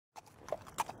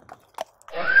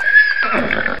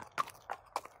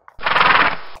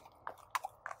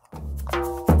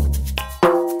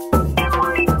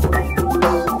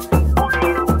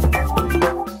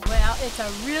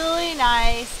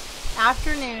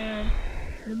afternoon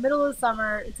in the middle of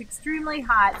summer. It's extremely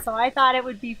hot, so I thought it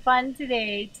would be fun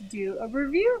today to do a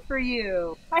review for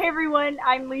you. Hi everyone,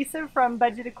 I'm Lisa from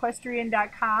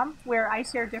budgetequestrian.com, where I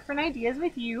share different ideas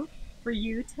with you for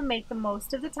you to make the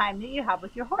most of the time that you have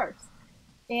with your horse.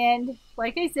 And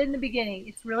like I said in the beginning,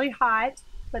 it's really hot,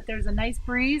 but there's a nice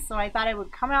breeze, so I thought I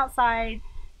would come outside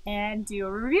and do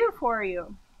a review for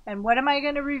you. And what am I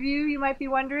going to review, you might be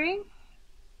wondering?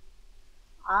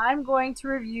 I'm going to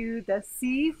review the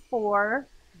C4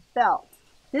 belt.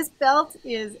 This belt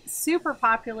is super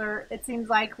popular, it seems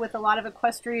like, with a lot of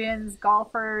equestrians,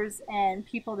 golfers, and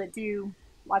people that do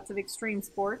lots of extreme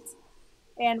sports.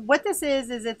 And what this is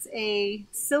it's a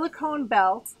silicone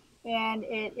belt, and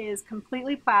it is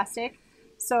completely plastic.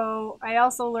 So I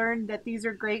also learned that these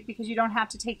are great because you don't have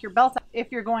to take your belt off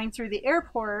if you're going through the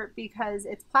airport because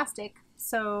it's plastic,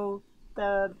 so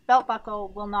the belt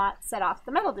buckle will not set off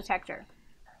the metal detector.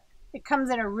 It comes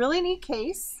in a really neat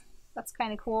case. That's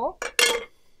kind of cool.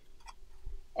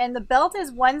 And the belt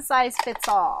is one size fits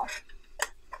all.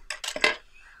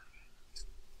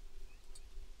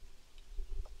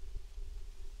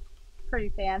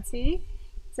 Pretty fancy.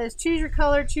 It says choose your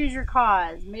color, choose your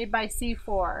cause, made by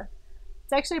C4.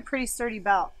 It's actually a pretty sturdy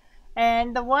belt.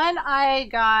 And the one I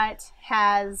got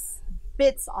has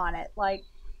bits on it, like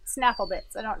snaffle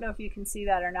bits. I don't know if you can see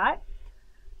that or not,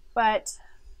 but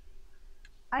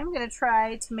I'm going to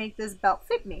try to make this belt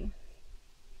fit me.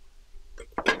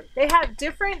 They have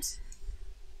different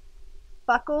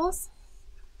buckles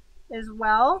as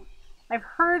well. I've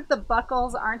heard the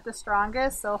buckles aren't the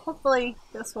strongest, so hopefully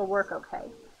this will work okay.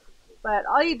 But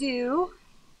all you do,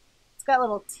 it's got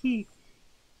little teeth,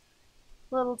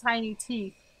 little tiny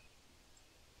teeth.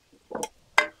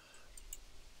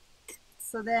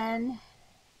 So then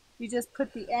you just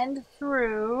put the end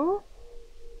through,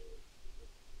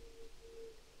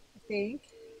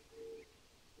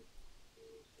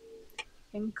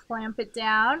 and clamp it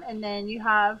down, and then you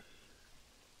have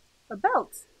a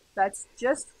belt that's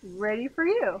just ready for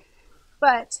you.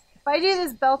 But if I do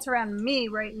this belt around me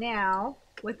right now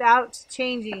without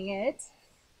changing it,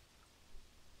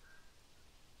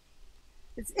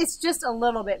 it's just a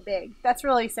little bit big. That's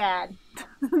really sad.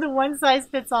 The one size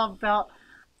fits all belt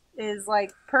is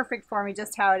like perfect for me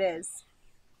just how it is.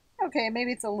 Okay,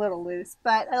 maybe it's a little loose,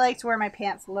 but I like to wear my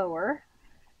pants lower.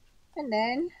 And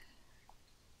then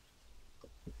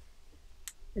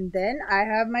I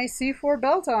have my C4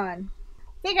 belt on.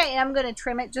 I think I am going to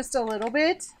trim it just a little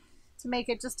bit to make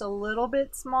it just a little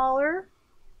bit smaller.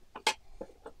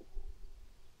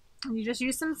 And you just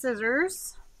use some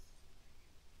scissors.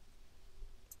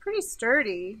 It's pretty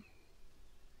sturdy.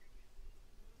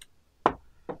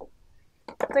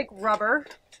 It's like rubber.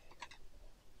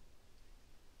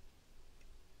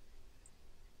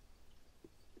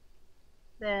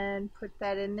 Then put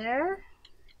that in there.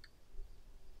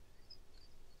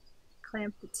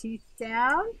 Clamp the teeth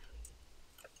down.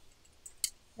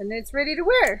 And it's ready to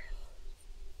wear.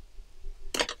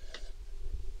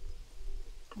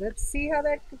 Let's see how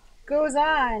that goes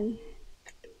on.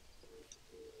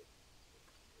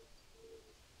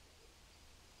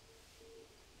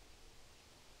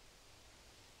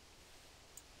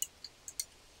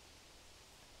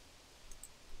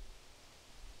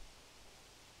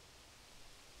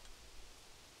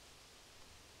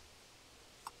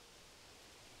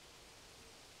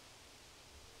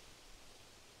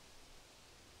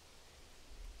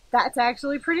 That's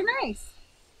actually pretty nice.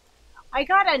 I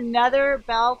got another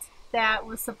belt that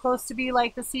was supposed to be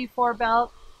like the C4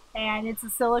 belt, and it's a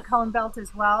silicone belt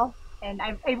as well. And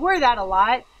I wear that a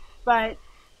lot, but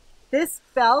this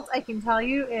belt, I can tell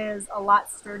you, is a lot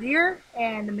sturdier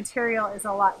and the material is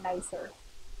a lot nicer.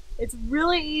 It's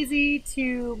really easy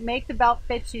to make the belt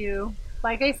fit you.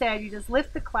 Like I said, you just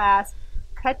lift the clasp,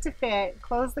 cut to fit,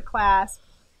 close the clasp,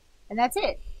 and that's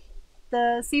it.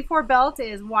 The C4 belt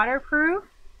is waterproof,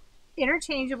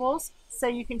 interchangeables, so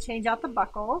you can change out the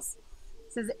buckles.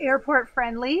 It says airport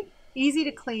friendly, easy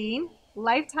to clean,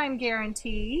 lifetime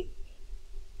guarantee,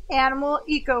 animal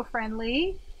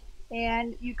eco-friendly,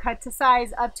 and you cut to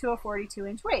size up to a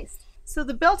 42-inch waist. So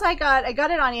the belt I got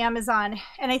it on Amazon,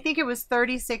 and I think it was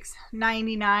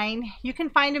 $36.99. You can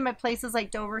find them at places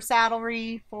like Dover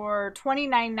Saddlery for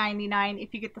 $29.99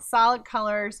 if you get the solid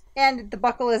colors, and the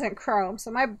buckle isn't chrome. So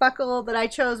my buckle that I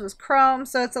chose was chrome,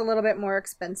 so it's a little bit more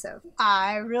expensive.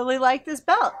 I really like this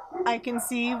belt. I can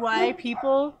see why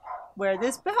people wear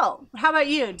this belt. How about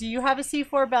you? Do you have a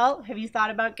C4 belt? Have you thought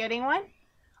about getting one?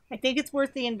 I think it's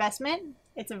worth the investment.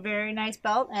 It's a very nice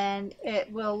belt, and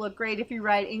it will look great if you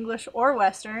ride English or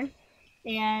Western,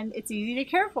 and it's easy to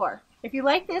care for. If you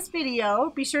like this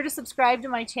video, be sure to subscribe to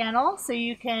my channel so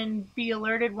you can be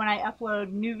alerted when I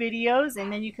upload new videos,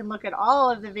 and then you can look at all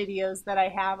of the videos that I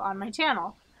have on my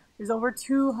channel. There's over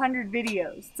 200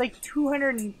 videos. It's like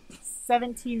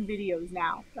 217 videos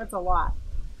now. That's a lot.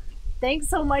 Thanks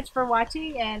so much for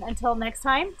watching, and until next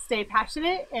time, stay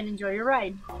passionate and enjoy your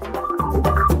ride.